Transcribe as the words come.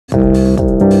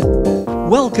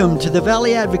Welcome to the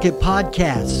Valley Advocate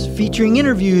Podcast, featuring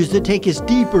interviews that take us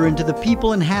deeper into the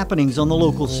people and happenings on the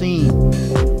local scene.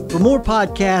 For more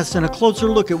podcasts and a closer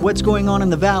look at what's going on in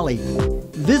the Valley,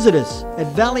 visit us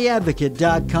at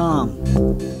valleyadvocate.com.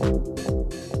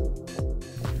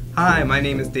 Hi, my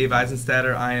name is Dave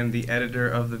Eisenstatter. I am the editor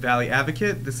of the Valley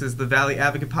Advocate. This is the Valley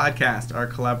Advocate Podcast, our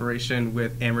collaboration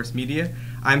with Amherst Media.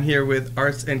 I'm here with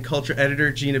arts and culture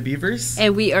editor Gina Beavers.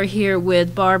 And we are here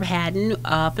with Barbara Hadden,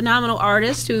 a phenomenal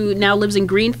artist who now lives in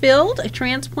Greenfield, a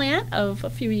transplant of a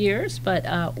few years,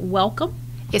 but welcome.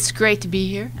 It's great to be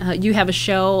here. You have a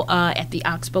show at the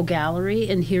Oxbow Gallery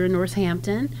here in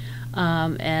Northampton,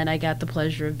 and I got the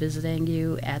pleasure of visiting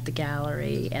you at the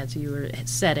gallery as you were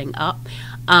setting up.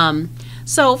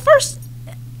 So first,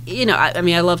 you know, I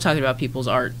mean, I love talking about people's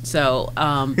art. So,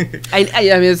 I mean,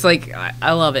 it's like,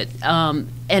 I love it.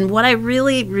 And what I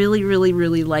really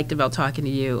liked about talking to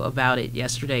you about it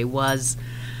yesterday was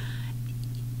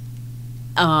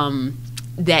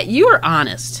that you are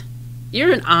honest.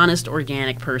 You're an honest,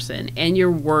 organic person, and your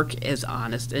work is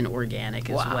honest and organic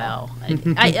as well.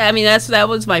 I mean, that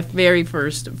was my very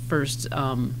first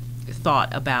thought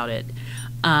about it.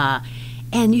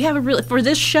 And you have for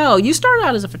this show, you started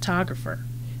out as a photographer.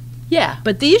 Yeah.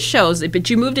 But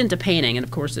you moved into painting, and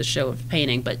of course this show of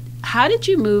painting, but how did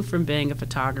you move from being a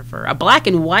photographer, a black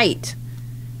and white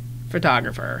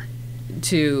photographer,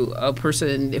 to a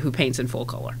person who paints in full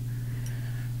color?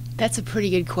 That's a pretty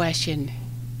good question.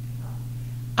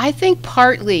 I think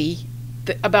partly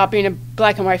about being a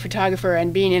black and white photographer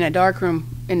and being in a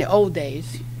darkroom in the old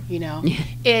days, you know,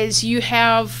 is you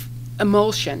have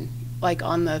emulsion. Like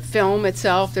on the film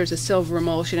itself, there's a silver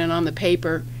emulsion, and on the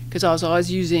paper, because I was always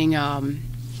using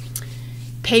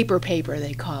paper,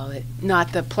 they call it,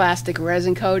 not the plastic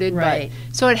resin coated. Right.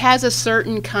 But, so it has a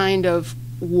certain kind of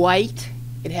white.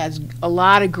 It has a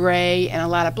lot of gray and a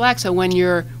lot of black. So when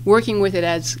you're working with it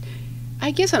as,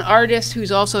 I guess, an artist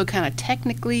who's also kind of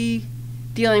technically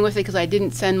dealing with it, because I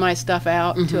didn't send my stuff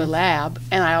out to a lab,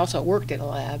 and I also worked at a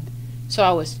lab, so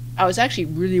I was actually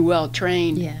really well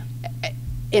trained. Yeah.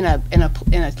 In a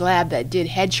lab that did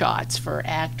headshots for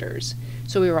actors.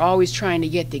 So we were always trying to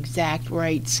get the exact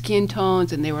right skin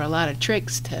tones, and there were a lot of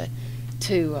tricks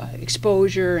to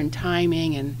exposure and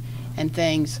timing and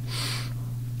things.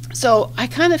 So I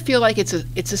kind of feel like it's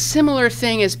a similar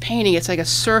thing as painting. It's like a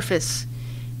surface.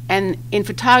 And in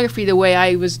photography, the way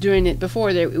I was doing it before,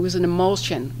 it was an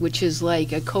emulsion, which is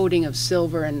like a coating of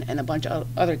silver and a bunch of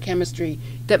other chemistry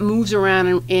that moves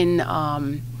around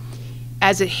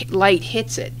as light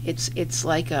hits it. It's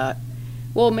like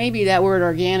maybe that word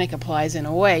organic applies in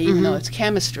a way, even though it's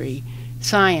chemistry,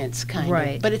 science kind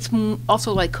of. But it's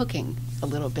also like cooking a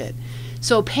little bit.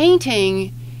 So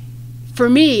painting, for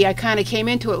me, I kind of came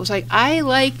into it, was like, I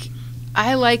like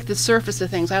the surface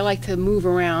of things. I like to move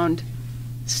around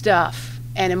stuff.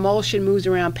 And emulsion moves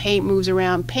around, paint moves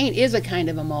around. Paint is a kind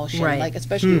of emulsion, like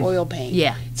especially oil paint.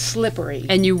 Yeah. It's slippery.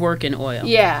 And you work in oil.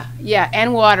 Yeah,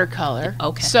 and watercolor.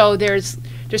 Okay. So there's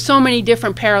so many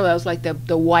different parallels, like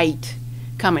the white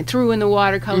coming through in the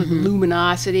watercolor, the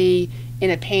luminosity in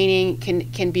a painting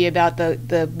can be about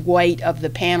the white of the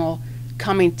panel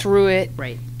coming through it.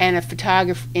 Right. And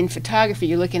in photography,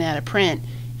 you're looking at a print,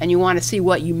 and you want to see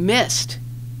what you missed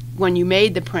when you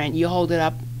made the print. You hold it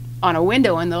up on a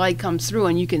window, and the light comes through,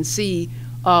 and you can see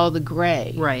all the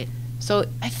gray. Right. So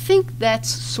I think that's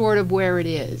sort of where it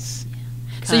is.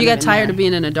 So you got tired of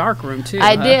being in a dark room too?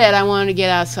 I did. I wanted to get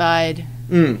outside,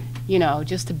 you know,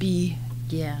 just to be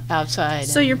outside.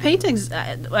 So your paintings,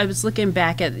 I was looking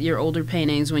back at your older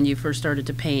paintings when you first started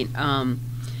to paint.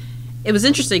 It was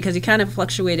interesting because you kind of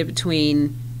fluctuated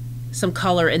between some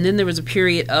color, and then there was a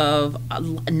period of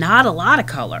not a lot of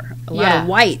color, a lot of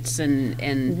whites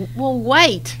and well,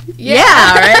 white,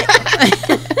 right,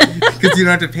 Because you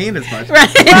don't have to paint as much.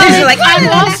 Right. Well, like, I'm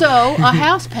also a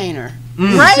house painter,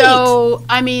 right? So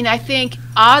I mean, I think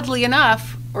oddly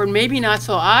enough, or maybe not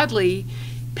so oddly,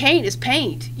 paint is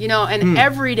paint, you know, and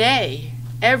every day,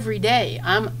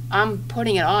 I'm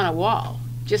putting it on a wall,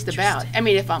 just about. I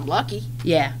mean, if I'm lucky,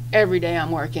 every day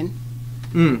I'm working.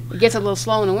 It gets a little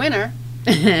slow in the winter,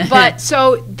 but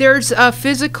so there's a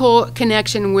physical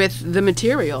connection with the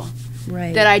material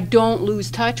that I don't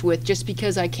lose touch with just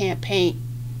because I can't paint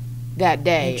that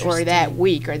day or that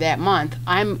week or that month.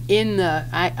 I'm in the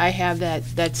I have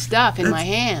that stuff in my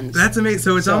hands. That's amazing.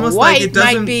 So it's almost white like it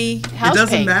doesn't might be house it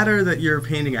doesn't paint. matter that you're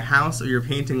painting a house or you're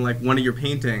painting like one of your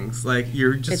paintings. Like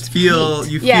you just It's feel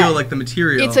paint. you Yeah. feel like the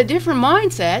material. It's a different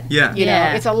mindset. Yeah. You know,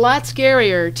 Yeah. it's a lot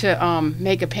scarier to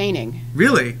make a painting.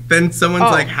 Really? Then someone's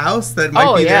Oh. like house that might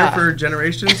Oh, be yeah. there for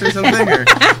generations or something? Or?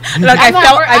 Look, I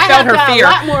felt her fear. a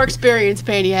lot more experience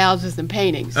painting houses than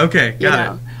paintings. Okay, you got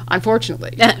know,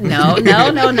 unfortunately. no, not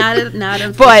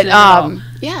unfortunate But at all.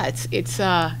 yeah, it's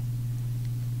I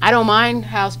don't mind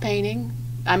house painting.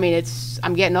 I mean,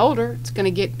 I'm getting older. It's going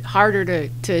to get harder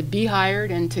to be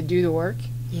hired and to do the work.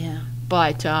 Yeah,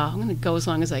 But I'm going to go as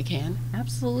long as I can. For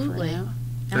absolutely. now.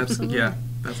 Absolutely. Yeah,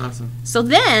 that's awesome. So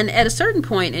then, at a certain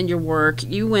point in your work,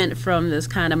 you went from this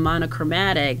kind of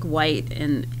monochromatic white,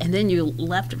 and then you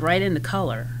left right into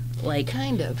color, like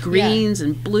Kind of. greens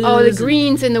and blues. Oh, the and-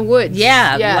 greens in the woods.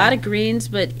 Yeah, a lot of greens,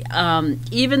 but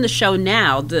even the show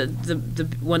now, the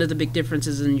one of the big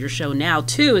differences in your show now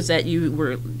too is that you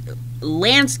were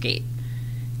landscape.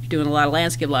 You're doing a lot of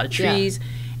landscape, a lot of Yeah. trees,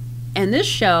 and this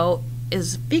show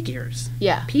is figures,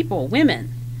 Yeah. people, women.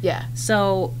 Yeah.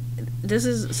 So this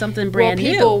is something brand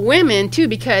well, people, new, women too,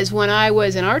 because when I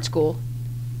was in art school,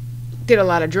 did a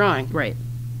lot of drawing. right?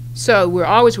 So we're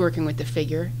always working with the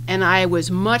figure, and I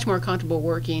was much more comfortable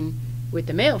working with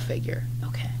the male figure.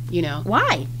 Okay. You know,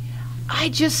 Why? I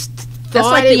just That's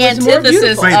thought like it the was more antithesis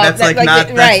beautiful. Right, that's that- like not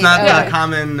the- that's right, not okay. a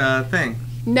common thing.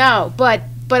 No, but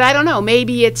I don't know.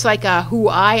 Maybe it's like a who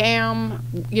I am.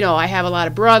 You know, I have a lot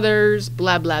of brothers.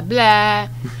 Blah blah blah.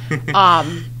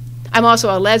 I'm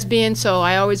also a lesbian, so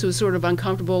I always was sort of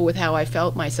uncomfortable with how I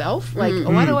felt myself. Like,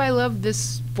 why do I love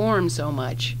this form so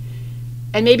much?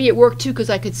 And maybe it worked too because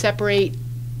I could separate,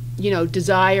 you know,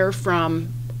 desire from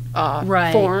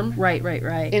Right. form Right.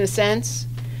 in a sense.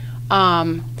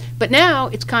 But now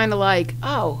it's kind of like,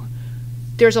 oh,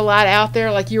 there's a lot out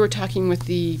there. Like you were talking with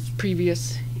the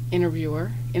previous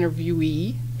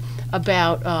interviewee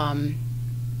about,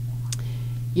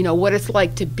 you know, what it's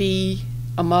like to be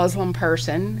a Muslim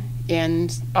person in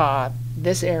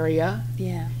this area.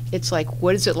 Yeah. It's like,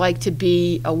 what is it like to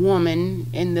be a woman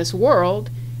in this world?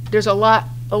 There's a lot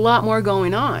more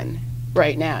going on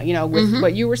right now, you know, with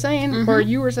what you were saying, or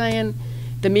you were saying,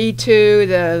 the Me Too,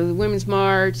 the Women's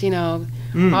March, you know,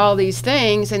 all these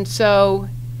things. And so,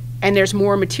 and there's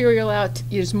more material out,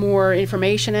 there's more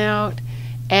information out.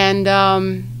 And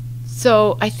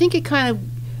so I think it kind of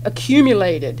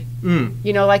accumulated.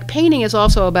 You know, like painting is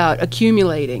also about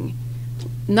accumulating.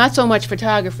 Not so much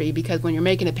photography, because when you're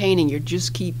making a painting, you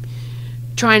just keep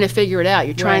trying to figure it out.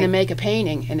 You're trying to Right. make a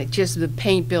painting, and it just, the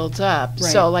paint builds up.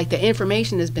 Right. So, like, the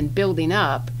information has been building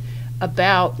up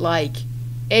about, like,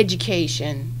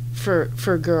 education for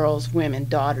girls, women,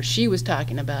 daughters. She was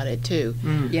talking about it, too.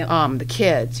 Yep. The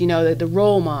kids, you know, the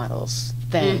role models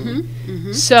thing.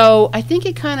 So I think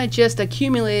it kind of just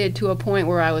accumulated to a point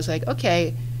where I was like,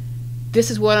 okay, this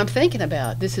is what I'm thinking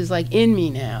about. This is like in me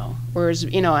now. Whereas,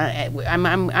 you know,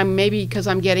 I'm maybe because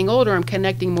I'm getting older, I'm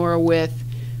connecting more with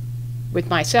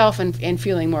myself and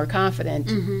feeling more confident.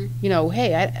 You know,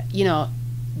 hey, you know,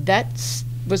 that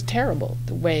was terrible,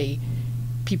 the way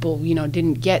people, you know,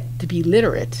 didn't get to be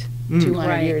literate 200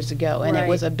 Right. years ago, and Right. it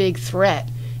was a big threat.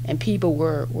 And people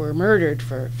were murdered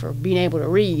for being able to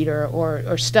read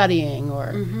or studying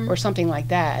or something like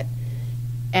that.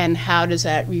 And how does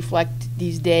that reflect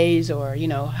these days, or, you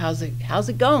know, how's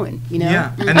it going, you know?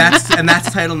 Yeah, and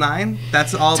that's Title IX.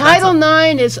 That's all. Title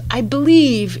IX is, I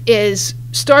believe,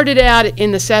 started out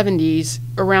in the 70s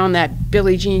around that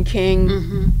Billie Jean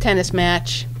King tennis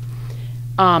match.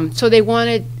 So they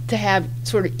wanted to have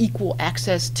sort of equal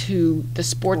access to the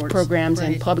sports programs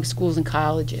in right. public schools and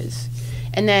colleges.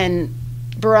 And then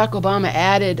Barack Obama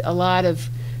added a lot of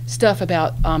stuff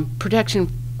about protection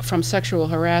from sexual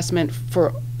harassment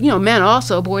for, you know, men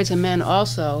also, boys and men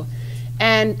also,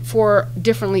 and for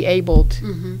differently abled,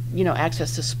 you know,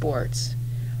 access to sports.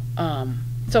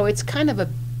 So it's kind of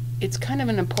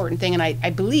an important thing, and I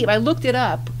believe, I looked it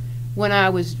up when I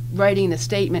was writing the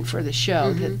statement for the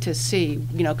show to see,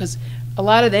 you know, because a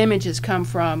lot of the images come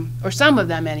from, or some of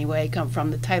them anyway, come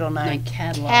from the Title IX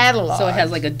catalog. So it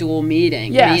has like a dual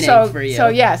meaning for you.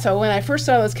 So when I first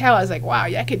saw those catalogs, I was like, wow,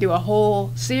 I could do a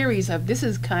whole series of, this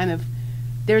is kind of,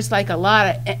 there's like a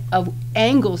lot of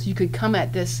angles you could come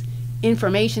at this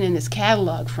information in this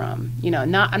catalog from. You know,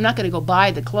 I'm not going to go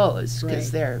buy the clothes because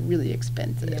Right. they're really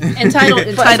expensive. And Title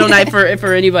IX,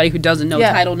 for anybody who doesn't know,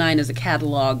 Yeah. Title IX is a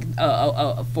catalog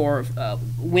for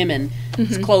women's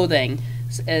clothing.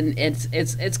 And it's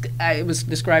I was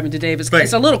describing to Dave,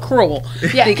 it's a little cruel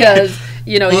Yeah. because,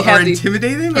 you know, you Or have these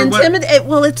intimidating, or what?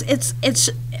 well, it's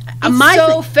It's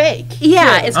so fake.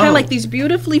 Yeah, too. it's kind of like these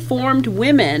beautifully formed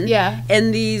women Yeah.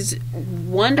 in these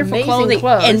wonderful Amazing clothing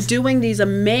clothes. and doing these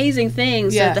amazing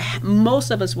things Yeah. that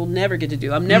most of us will never get to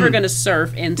do. I'm never going to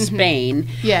surf in Spain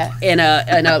Yeah. in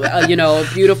a you know,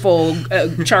 beautiful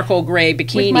charcoal gray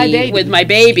bikini With my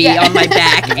baby. on my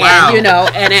back Wow. and, you know,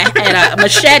 and a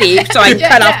machete so I can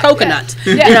cut off coconuts.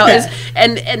 Yeah. You know, Yeah.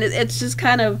 and it's just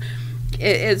kind of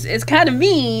it's kind of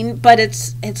mean, but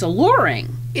it's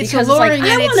alluring. It's Because alluring, it's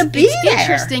like, and I want to be it's there.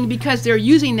 interesting because they're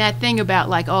using that thing about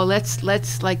like, oh, let's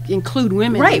like include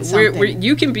women. Right, in something. where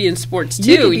you can be in sports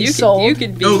too. You could be sold. You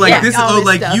could be. Oh, like yeah. this. all Oh, this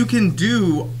like stuff. you could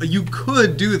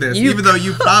do this, You- even though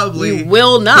you probably You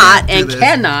will not can't do and this,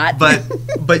 cannot.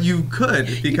 but you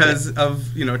could because of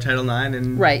Title IX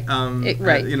and Right.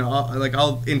 Right.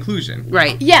 all inclusion.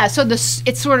 Right. Yeah, so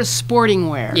it's sort of sporting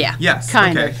wear. Yeah. Yes.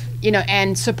 Kind okay. of.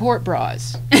 And support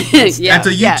bras. Yeah. And so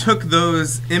you Yeah. took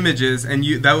those images and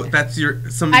that's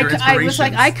some of your I inspirations. was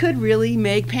like, I could really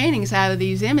make paintings out of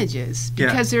these images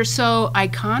because they're so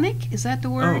iconic. Is that the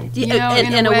word? Oh. Yeah,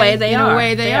 in a way they are. In a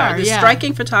way they are. It's Yeah.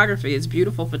 striking photography. It's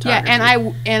beautiful photography.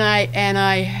 Yeah, and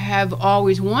I have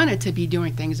always wanted to be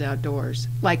doing things outdoors.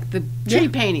 Like the tree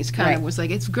paintings kind of was like,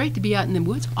 it's great to be out in the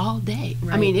woods all day. I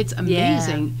Right. mean, it's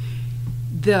amazing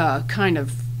the kind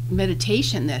of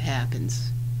meditation that happens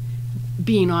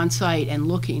being on site and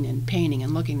looking and painting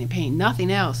and looking and painting.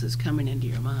 Nothing else is coming into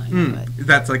your mind. But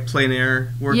That's like plein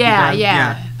air work. yeah, you've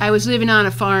done? I was living on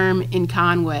a farm in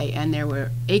Conway, and there were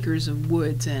acres of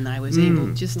woods, and I was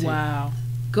able just to Wow.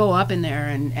 go up in there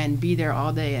and be there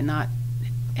all day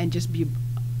and just be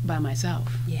by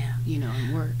myself, Yeah.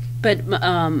 and work. But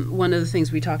one of the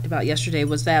things we talked about yesterday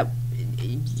was that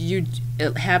you,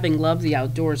 having loved the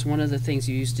outdoors, one of the things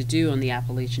you used to do on the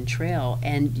Appalachian Trail,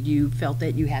 and you felt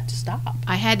that you had to stop.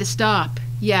 I had to stop,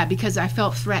 because I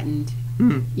felt threatened.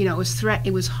 It was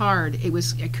It was hard.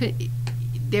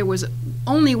 There was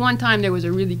only one time there was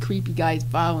a really creepy guy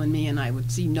following me, and I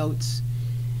would see notes,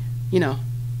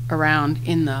 around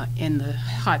in the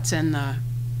huts and the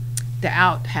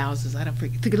outhouses. I don't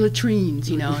forget the latrines,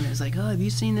 and it was like, oh, have you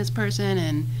seen this person?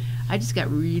 And I just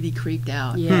got really creeped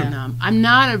out. Yeah. And I'm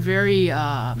not a very,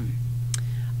 I'm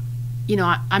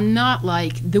not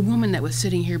like the woman that was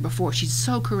sitting here before. She's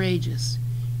so courageous.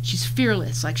 She's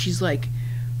fearless. Like, she's like,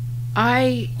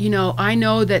 I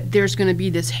know that there's going to be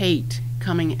this hate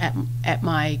coming at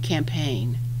my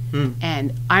campaign,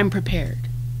 and I'm prepared.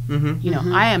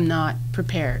 I am not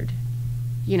prepared.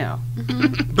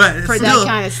 But for still, that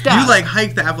kind of stuff. You like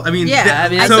hiked the apple. I mean, Yeah, I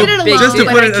mean, I so did it alone, just to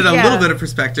but put I it in did- a yeah. little bit of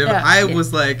perspective, Yeah. I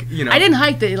was like, I didn't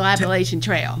hike the Appalachian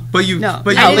Trail. But you, No,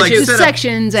 but you I did like two set up-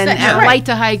 sections, and Yeah. I Right. like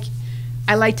to hike.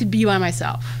 I like to be by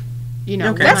myself. Okay.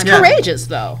 when That's I'm- Yeah. courageous,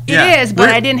 though. It Yeah. is, but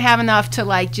We're- I didn't have enough to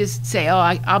like just say, "Oh,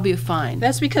 I'll be fine."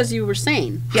 That's because you were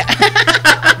sane. Yeah,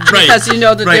 Right. Because you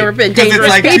know that there have been 'Cause dangerous it's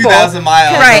like people. 2,000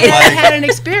 miles. Right. of, I like- had an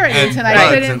experience, and I Right.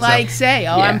 couldn't And like stuff. say,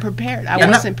 "Oh, Yeah. I'm prepared." I Yeah.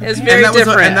 wasn't It's prepared. very and that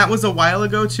different. and that was a while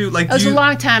ago too. Like It was you, a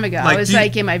long time ago. like, I was do you-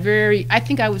 like in my I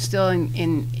think I was still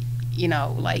in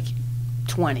like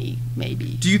 20 maybe.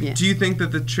 Do you Yeah. do you think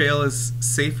that the trail is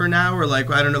safer now, or like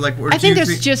I don't know, like? Or I do think you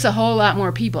there's just a whole lot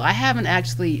more people. I haven't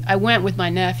actually. I went with my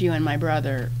nephew and my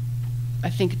brother, I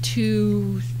think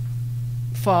 2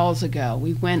 falls ago.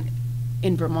 We went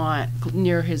in Vermont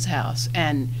near his house,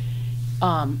 and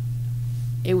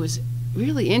it was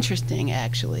really interesting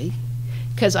actually,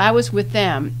 because I was with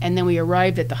them, and then we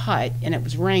arrived at the hut, and it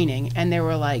was raining, and there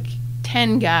were like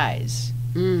 10 guys,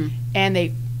 and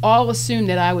they all assumed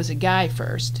that I was a guy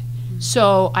first.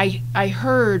 So I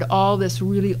heard all this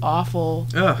really awful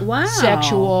Ugh. Wow.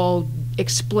 sexual,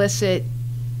 explicit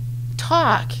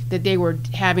talk that they were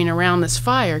having around this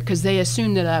fire because they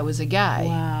assumed that I was a guy.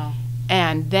 Wow.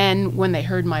 And then when they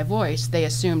heard my voice, they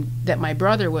assumed that my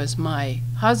brother was my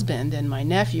husband and my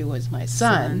nephew was my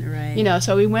son. Right.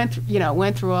 So we went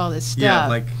through all this stuff. Yeah,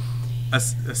 like.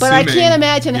 But I can't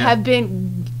imagine yeah. have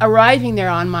been arriving there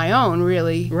on my own.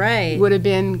 Really, Right. would have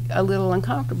been a little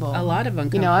uncomfortable. A lot of I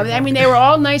uncomfortable. mean, they were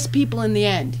all nice people in the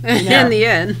end. In the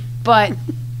end. But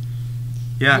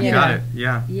Yeah, Yeah. got it.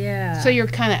 Yeah. Yeah. so you're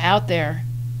kind of out there,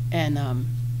 and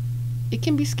it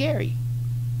can be scary,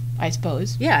 I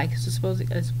suppose. Yeah, I suppose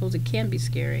it can be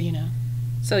scary.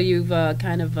 So you've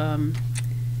kind of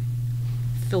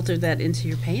filtered that into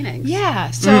your paintings.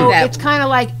 Yeah. So That- it's kind of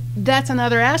like that's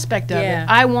another aspect of Yeah. it.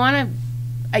 I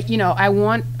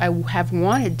have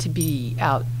wanted to be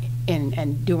out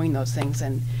and doing those things,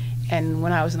 and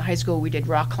when I was in high school, we did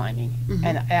rock climbing,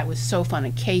 and that was so fun,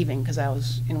 and caving because I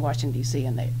was in Washington D.C.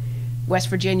 and West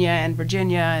Virginia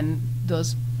and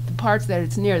those the parts that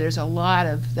it's near. There's a lot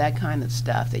of that kind of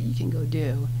stuff that you can go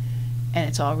do, and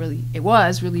it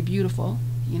was really beautiful,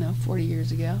 40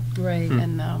 years ago. Right.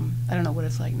 And I don't know what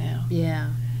it's like now. Yeah.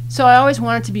 So I always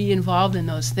wanted to be involved in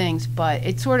those things, but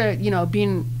it's sort of,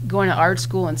 going to art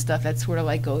school and stuff, that sort of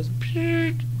like goes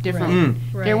different.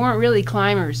 Right. There weren't really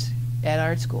climbers at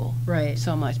art school Right.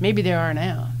 so much. Maybe there are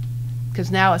now. Because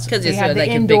now they it's have the like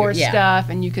a indoor bigger- yeah. stuff,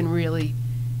 and you can really,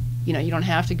 you don't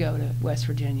have to go to West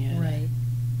Virginia. Right.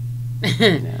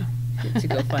 To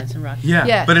go find some rock.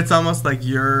 Yeah. But it's almost like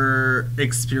you're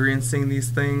experiencing these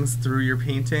things through your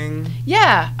painting.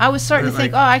 Yeah, I was starting to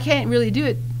Like- think, I can't really do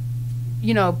it,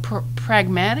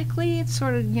 pragmatically. It's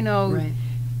sort of, Right.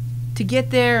 to get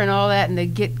there and all that, and to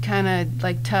get kind of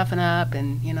like toughen up,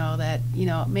 and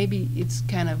maybe it's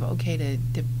kind of okay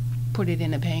to put it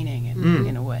in a painting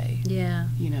in a way, Yeah.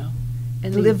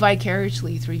 And to live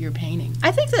vicariously through your painting. I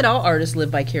think that all artists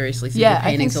live vicariously through Yeah, their I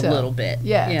think paintings a so. little bit.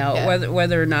 Yeah, yeah.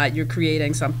 Whether or not you're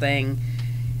creating something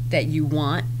that you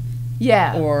want,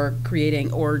 Yeah. or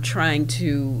trying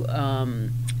to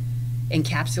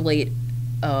encapsulate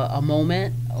a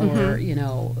moment, or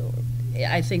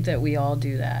I think that we all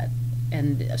do that.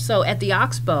 And so at the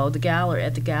Oxbow, the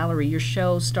gallery, your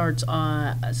show started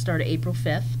April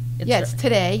 5th. It's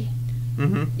today.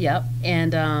 Mm-hmm. Yep,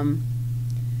 and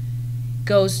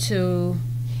goes to.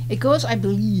 It goes, I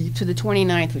believe, to the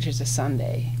 29th, which is a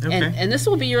Sunday. Okay. And this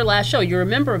will be your last show. You're a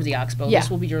member of the Oxbow. Yeah. This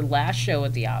will be your last show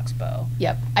at the Oxbow.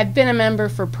 Yep. I've been a member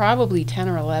for probably 10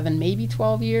 or 11, maybe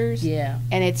 12 years. Yeah.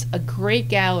 And it's a great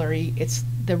gallery. It's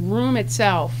the room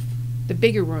itself, the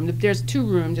bigger room. There's two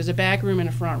rooms. There's a back room and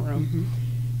a front room. Mm-hmm.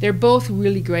 They're both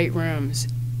really great rooms.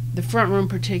 The front room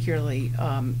particularly,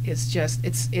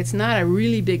 it's not a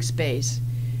really big space,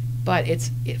 but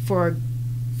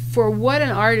for what an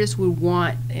artist would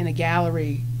want in a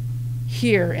gallery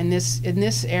here in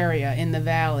this area in the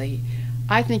valley,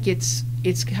 I think it's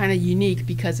kind of unique,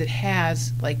 because it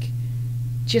has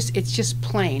it's just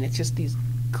plain. It's just these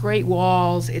great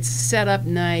walls. It's set up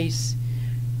nice.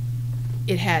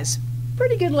 It has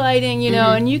pretty good lighting,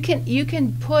 and you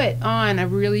can put on a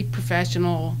really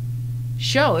professional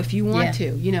show if you want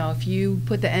to, if you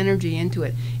put the energy into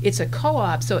it. It's a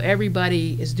co-op, so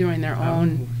everybody is doing their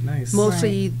own. Nice.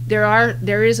 Mostly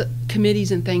there is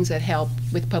committees and things that help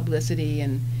with publicity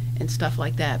and stuff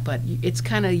like that, but it's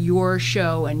kind of your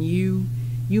show, and you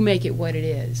make it what it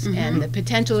is. And the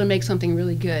potential to make something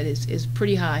really good is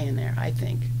pretty high in there, I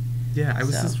think. Yeah, I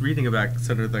was just reading about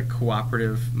sort of the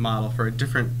cooperative model for a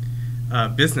different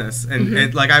business, and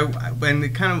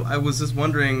I was just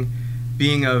wondering,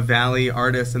 being a Valley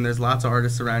artist, and there's lots of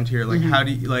artists around here, how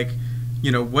do you,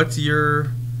 what's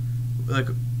your,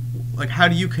 how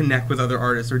do you connect with other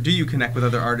artists, or do you connect with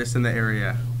other artists in the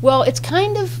area? Well, it's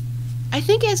kind of, I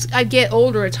think as I get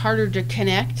older, it's harder to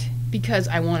connect, because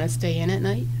I want to stay in at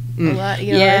night a lot.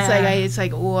 Yeah. It's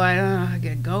like, oh, I don't know, I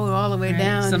gotta go all the way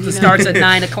down. Something starts at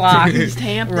 9 o'clock. East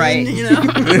Hampton, Right.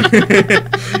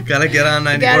 Gotta get on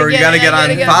 90, Gotta or you get- gotta get on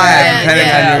gotta get- 5, yeah, depending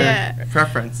yeah, on your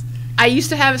preference. I used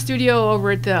to have a studio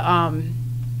over at the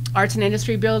Arts and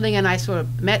Industry Building, and I sort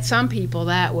of met some people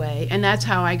that way, and that's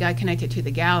how I got connected to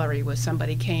the gallery. Was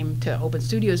somebody came to open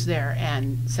studios there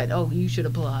and said, "Oh, you should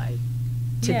apply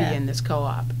to Yeah. be in this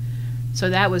co-op." So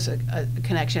that was a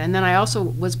connection, and then I also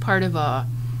was part of a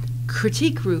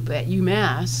critique group at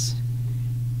UMass.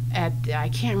 I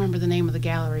can't remember the name of the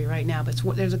gallery right now, but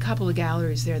there's a couple of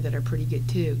galleries there that are pretty good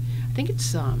too. I think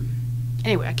it's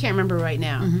anyway, I can't remember right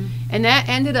now. And that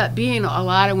ended up being a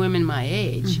lot of women my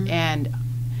age. And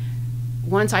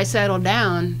once I settled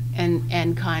down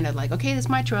and kind of like, okay, this is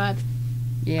my tribe.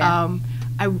 Yeah.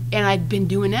 I'd been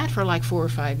doing that for like 4 or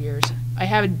 5 years. I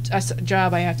have a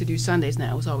job I have to do Sundays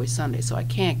now. It was always Sundays, so I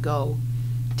can't go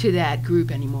to that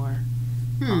group anymore.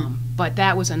 But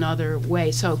that was another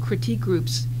way. So critique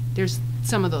groups, there's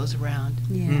some of those around.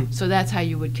 Yeah. So that's how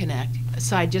you would connect,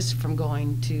 aside just from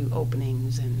going to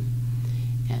openings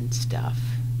and stuff.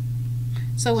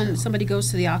 So when somebody goes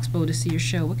to the Oxbow to see your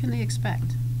show, what can they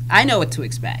expect? I know what to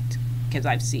expect, because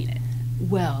I've seen it.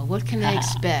 Well, what can they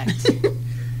expect?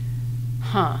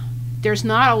 There's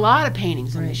not a lot of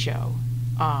paintings in the show.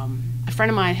 A friend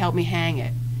of mine helped me hang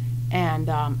it. And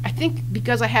I think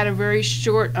because I had a very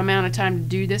short amount of time to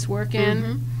do this work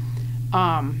in,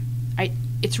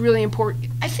 it's really important.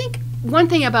 I think one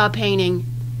thing about painting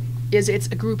is it's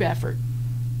a group effort.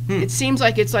 It seems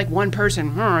like it's like one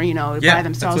person, by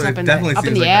themselves up in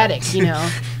the attic,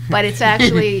 But it's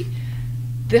actually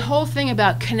the whole thing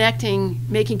about connecting,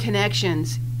 making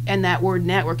connections, and that word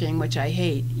networking, which I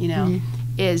hate,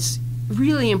 is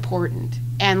really important.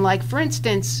 And like, for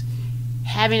instance,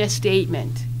 having a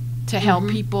statement to help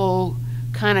people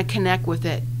kind of connect with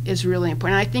it is really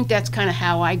important. And I think that's kind of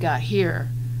how I got here,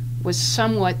 was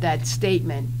somewhat that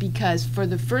statement, because for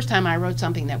the first time I wrote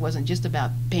something that wasn't just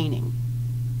about painting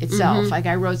itself. Like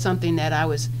I wrote something that I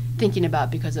was thinking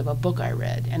about because of a book I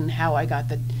read and how I got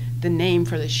the name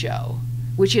for the show,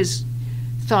 which is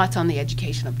Thoughts on the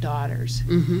Education of Daughters.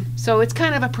 So it's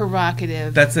kind of a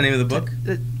provocative. That's the name of the book?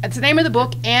 That's the name of the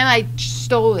book, and I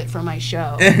stole it from my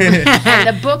show. And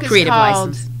the book is Creative called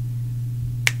license.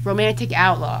 Romantic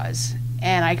Outlaws,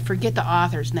 and I forget the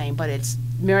author's name, but it's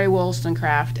Mary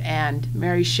Wollstonecraft and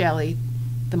Mary Shelley,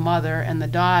 the mother and the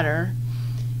daughter,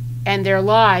 and their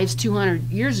lives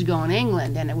 200 years ago in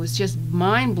England. And it was just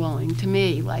mind-blowing to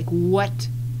me, like what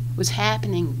was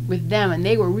happening with them. And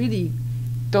they were really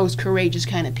those courageous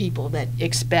kind of people that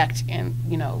expect, and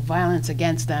violence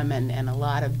against them, and a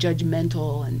lot of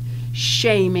judgmental and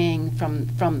shaming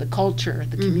from the culture,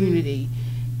 the community,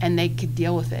 and they could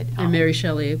deal with it. And Mary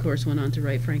Shelley, of course, went on to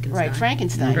write Frankenstein. Right,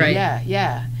 Frankenstein, Right.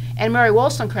 yeah. And Mary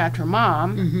Wollstonecraft, her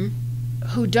mom,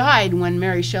 who died when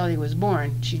Mary Shelley was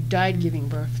born, she died giving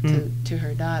birth to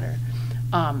her daughter,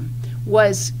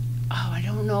 was, I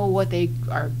don't know what they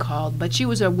are called, but she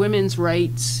was a women's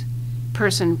rights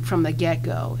person from the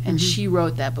get-go, and she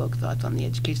wrote that book, Thoughts on the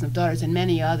Education of Daughters, and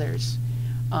many others.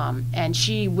 And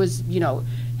she was,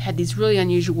 had these really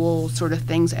unusual sort of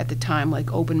things at the time,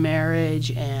 like open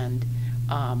marriage and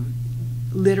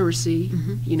literacy,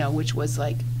 which was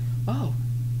like, oh,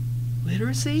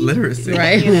 literacy? Literacy.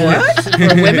 Right. What?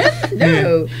 For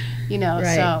women? No.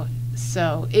 Right.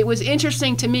 So it was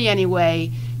interesting to me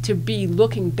anyway to be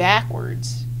looking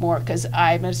backwards more, because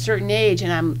I'm at a certain age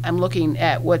and I'm looking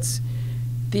at what's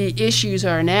the issues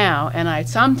are now, and I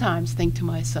sometimes think to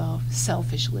myself,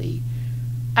 selfishly,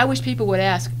 I wish people would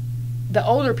ask the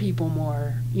older people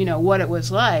more, what it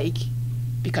was like,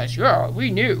 because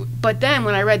we knew. But then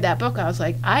when I read that book, I was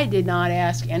like, I did not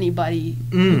ask anybody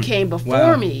who came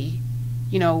before me,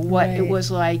 what it was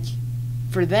like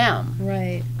for them.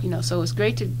 Right. So it was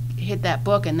great to hit that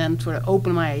book and then sort of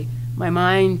open my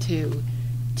mind to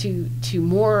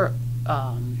more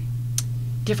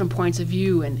different points of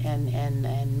view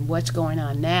and what's going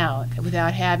on now,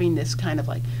 without having this kind of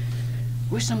like,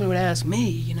 wish someone would ask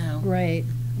me, Right.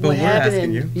 But what we're happened.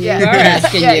 asking you. Yeah, We are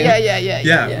asking you.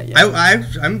 Yeah.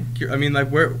 I mean, like,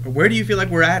 where do you feel like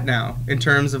we're at now in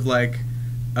terms of like,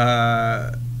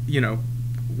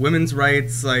 women's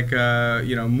rights, like,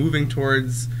 moving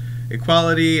towards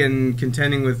equality and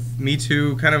contending with Me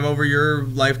Too, kind of over your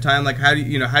lifetime? Like, how do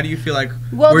you feel like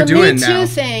we're doing now? Well, the Me Too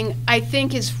thing, I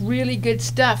think, is really good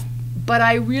stuff, but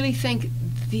I really think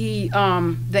the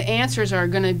answers are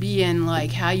going to be in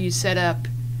like how you set up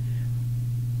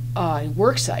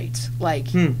work sites, like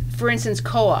for instance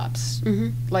co-ops,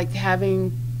 like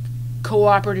having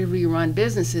cooperatively run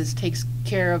businesses takes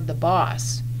care of the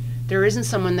boss. There isn't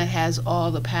someone that has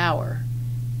all the power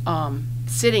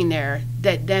sitting there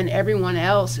that then everyone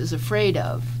else is afraid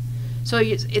of. So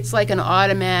it's like an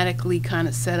automatically kind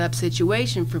of set up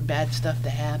situation for bad stuff to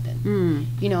happen.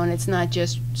 And it's not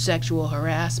just sexual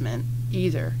harassment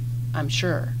either, I'm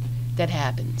sure, that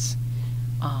happens.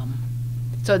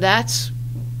 So that's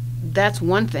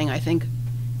one thing I think,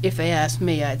 if they asked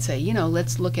me, I'd say,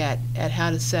 let's look at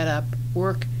how to set up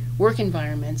work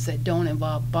environments that don't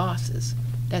involve bosses.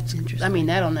 That's interesting. I mean,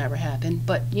 that'll never happen,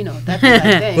 but that's what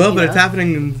I think. Well, but it's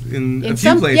happening in a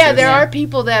few places. Yeah, there are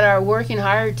people that are working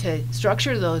hard to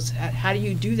structure those. How do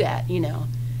you do that?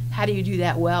 How do you do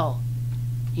that well?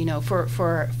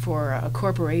 For a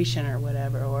corporation or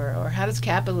whatever, or how does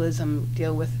capitalism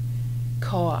deal with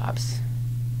co-ops?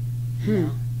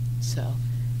 So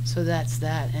that's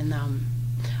that, and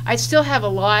I still have a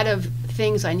lot of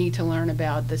things I need to learn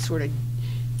about the sort of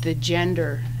the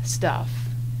gender stuff.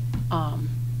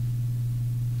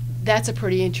 That's a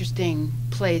pretty interesting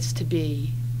place to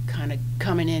be kind of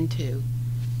coming into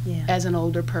as an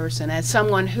older person, as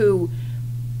someone who,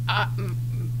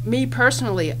 me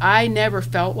personally, I never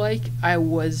felt like I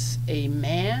was a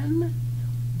man,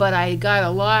 but I got a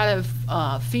lot of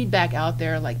feedback out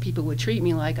there, like people would treat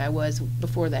me like I was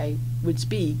before they would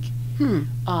speak.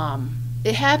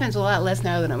 It happens a lot less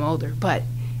now that I'm older, but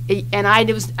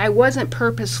I wasn't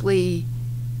purposely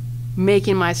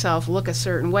making myself look a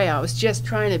certain way. I was just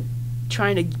trying to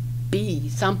be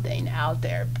something out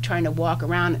there, trying to walk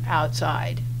around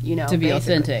outside, to be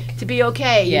authentic, to be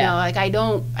okay. Like I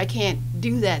can't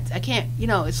do that. I can't,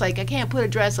 it's like I can't put a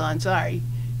dress on. Sorry,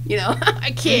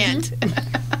 I can't.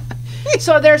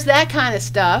 So there's that kind of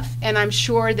stuff, and I'm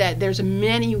sure that there's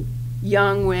many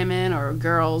young women or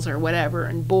girls or whatever,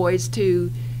 and boys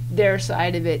too, their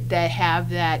side of it, that have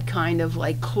that kind of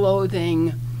like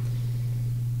clothing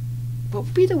what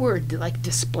would be the word, like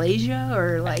dysplasia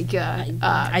or like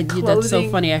clothing? That's so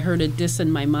funny. I heard a dis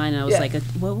in my mind, and I was Yeah. like,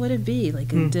 what would it be?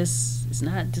 Like a dis? It's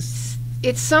not dis.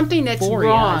 It's something that's Dysphoria,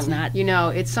 wrong. it's not- You know,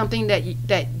 it's something that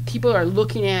that people are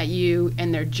looking at you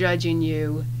and they're judging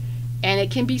you, and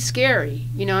it can be scary.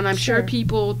 You know, and I'm sure Sure.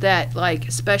 people that like,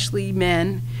 especially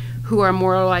men, who are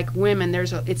more like women,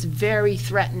 it's very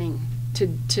threatening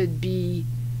to be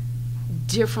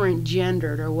different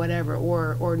gendered or whatever,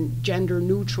 or gender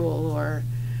neutral, or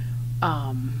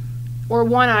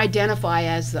want to identify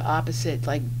as the opposite,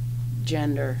 like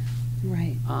gender.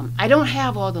 Right. I don't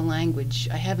have all the language.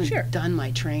 I haven't Sure. done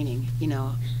my training, you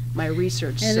know, my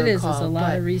research. And so it is. It's called, a lot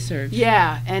but- of research.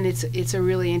 Yeah, and it's a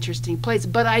really interesting place.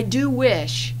 But I do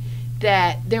wish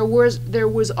that there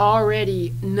was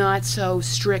already not so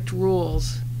strict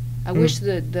rules. I wish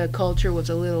the culture was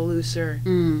a little looser,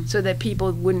 so that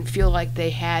people wouldn't feel like they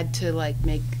had to like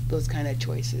make those kind of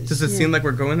choices. Does it seem like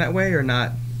we're going that way or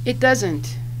not? It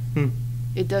doesn't. Hmm.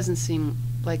 It doesn't seem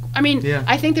like. I mean, Yeah.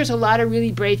 I think there's a lot of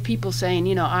really brave people saying,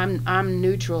 you know, I'm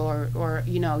neutral, or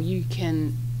you know, you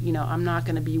can, you know, I'm not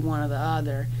going to be one or the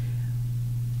other.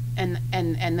 And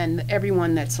then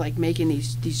everyone that's like making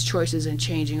these choices and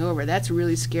changing over, that's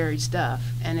really scary stuff,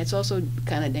 and it's also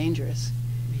kind of dangerous.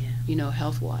 Yeah. You know,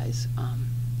 health wise.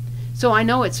 So I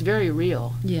know it's very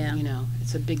real. Yeah. You know,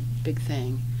 it's a big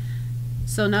thing.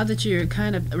 So now that you're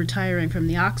kind of retiring from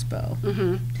the Oxbow,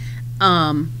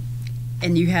 Mm-hmm.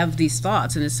 And you have these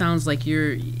thoughts, and it sounds like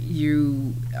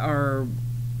you are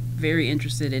very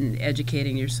interested in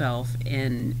educating yourself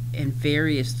in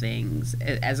various things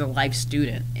as a life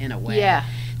student in a way. Yeah.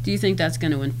 Do you think that's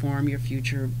going to inform your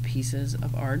future pieces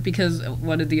of art? Because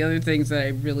one of the other things that I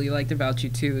really liked about you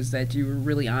too is that you were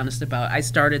really honest about. I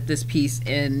started this piece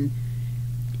in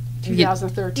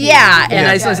 2013. yeah,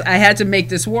 and Yeah. I had to make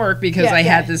this work because Yeah, I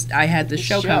yeah. had this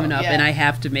show show, coming up, yeah. and I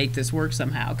have to make this work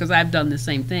somehow because I've done the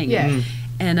same thing. Yeah.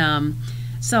 And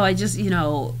so I just, you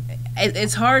know,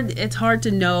 it's hard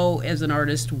to know as an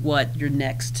artist what your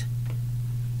next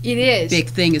It is. big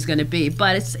thing is going to be,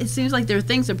 but it seems like there are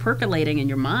things that are percolating in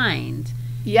your mind,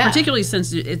 Yeah. particularly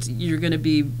since you're going to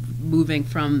be moving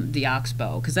from the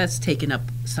Oxbow because that's taken up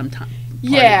some time.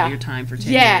 Part of your time for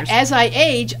 10 yeah, years. as I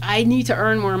age, I need to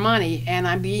earn more money, and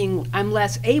I'm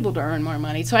less able to earn more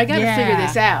money. So I got to figure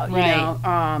this out, right. you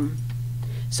know.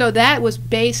 So that was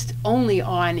based only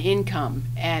on income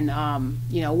and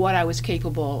you know, what I was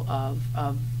capable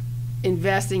of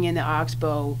investing in the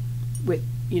Oxbow with,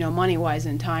 you know, money wise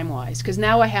and time wise. Because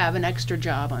now I have an extra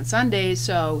job on Sundays,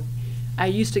 so I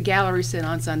used to gallery sit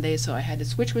on Sundays, so I had to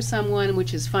switch with someone,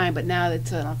 which is fine. But now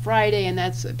it's on a Friday, and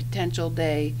that's a potential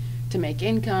day to make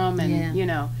income, and Yeah. you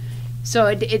know, so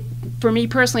it for me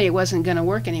personally, it wasn't going to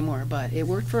work anymore, but it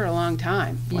worked for a long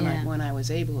time Yeah. when I was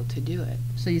able to do it.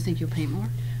 So you think you'll paint more?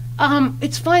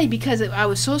 It's funny because I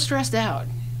was so stressed out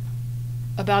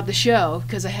about the show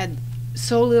because I had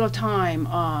so little time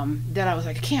that I was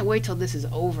like, I can't wait till this is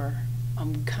over.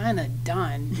 I'm kind of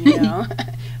done, you know.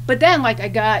 But then, like, I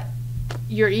got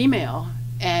your email,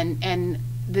 and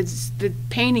the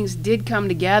paintings did come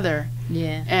together.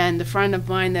 Yeah. And the friend of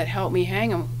mine that helped me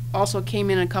hang them also came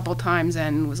in a couple times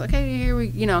and was like, hey, here we,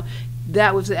 you know,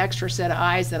 that was the extra set of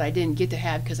eyes that I didn't get to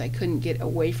have because I couldn't get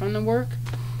away from the work.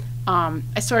 I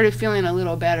started feeling a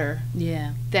little better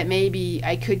Yeah. that maybe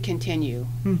I could continue,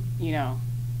 you know,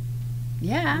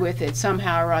 Yeah. with it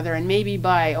somehow or other. And maybe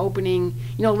by opening,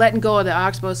 you know, letting go of the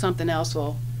Oxbow, something else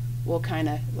will kind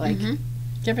of like, Mhm.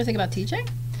 Did you ever think about teaching?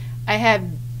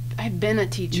 I've been a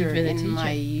teacher You've been a in teacher.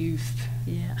 my youth.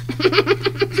 Yeah.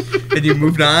 And you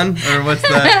moved on, or what's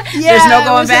the? There's no it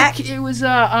going was back? It was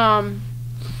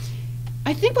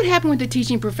I think what happened with the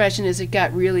teaching profession is it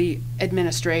got really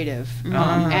administrative, and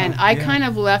I yeah. kind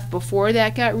of left before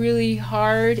that got really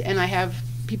hard. And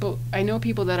I know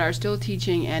people that are still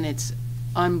teaching, and it's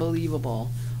unbelievable,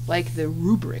 like the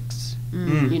rubrics,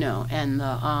 you know, and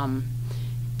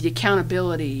the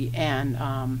accountability and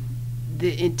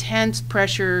the intense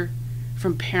pressure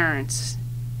from parents.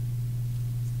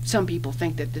 Some people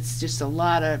think that it's just a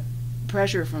lot of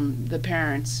pressure from the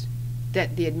parents,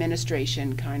 that the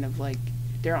administration kind of like,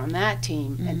 they're on that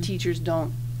team, and teachers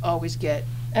don't always get,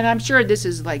 and I'm sure this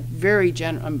is like very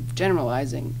I'm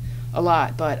generalizing a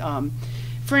lot, but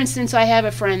for instance, I have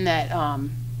a friend that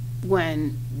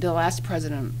when the last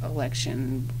president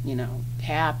election, you know,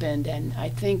 happened, and I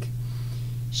think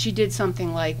she did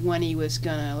something like when he was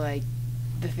gonna, like,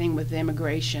 the thing with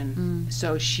immigration,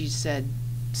 so she said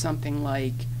something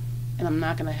like, and I'm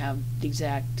not gonna have the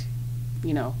exact,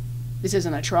 you know, this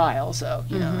isn't a trial, so,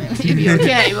 you know, maybe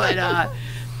okay, but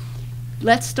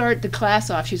let's start the class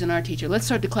off. She's an art teacher. Let's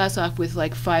start the class off with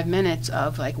like 5 minutes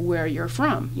of like where you're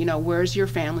from. You know, where's your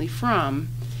family from?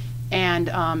 And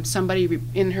somebody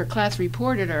in her class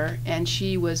reported her, and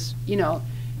she was, you know,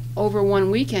 over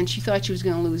one weekend, she thought she was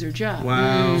going to lose her job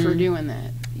for doing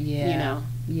that. Yeah. You know?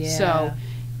 Yeah. So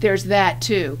there's that,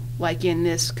 too. Like in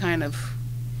this kind of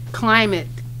climate,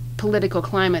 political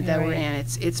climate that we're in,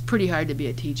 it's pretty hard to be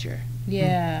a teacher.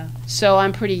 Yeah. So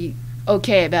I'm pretty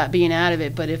okay about being out of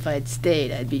it, but if I'd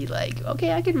stayed, I'd be like,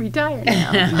 okay, I could retire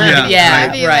now.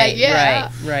 I'd be like,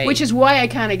 right. Which is why I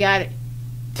kind of got it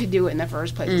to do it in the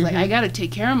first place. It's like, I got to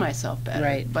take care of myself better.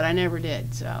 Right. But I never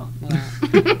did, so. Wow.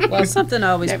 Well, something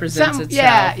always presents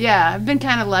itself. Yeah. I've been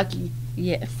kind of lucky.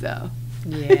 Yeah. So.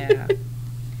 Yeah.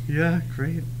 Yeah,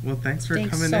 great. Well, thanks for coming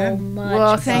so in. much.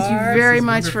 Well, thank you very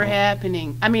much wonderful. for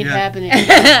happening. Thank We're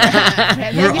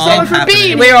you so all much for happening.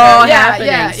 being We're here. all Yeah, happening.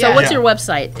 yeah, So yeah. what's your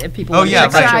website? If people Oh, want to yeah,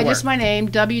 check out right. your work? Just my name,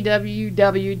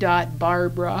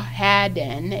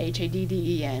 www.barbarahadden,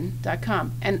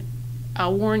 HADDEN.com. And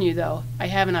I'll warn you, though, I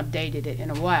haven't updated it in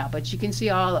a while, but you can see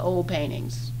all the old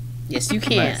paintings. Yes, you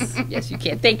can. Yes, you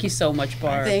can. Thank you so much,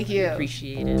 Barb. Thank you.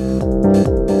 Appreciate it.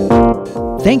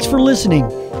 Thanks for listening,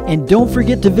 and don't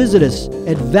forget to visit us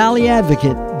at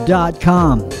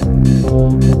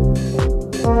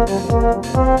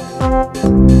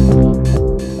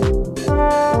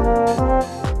valleyadvocate.com.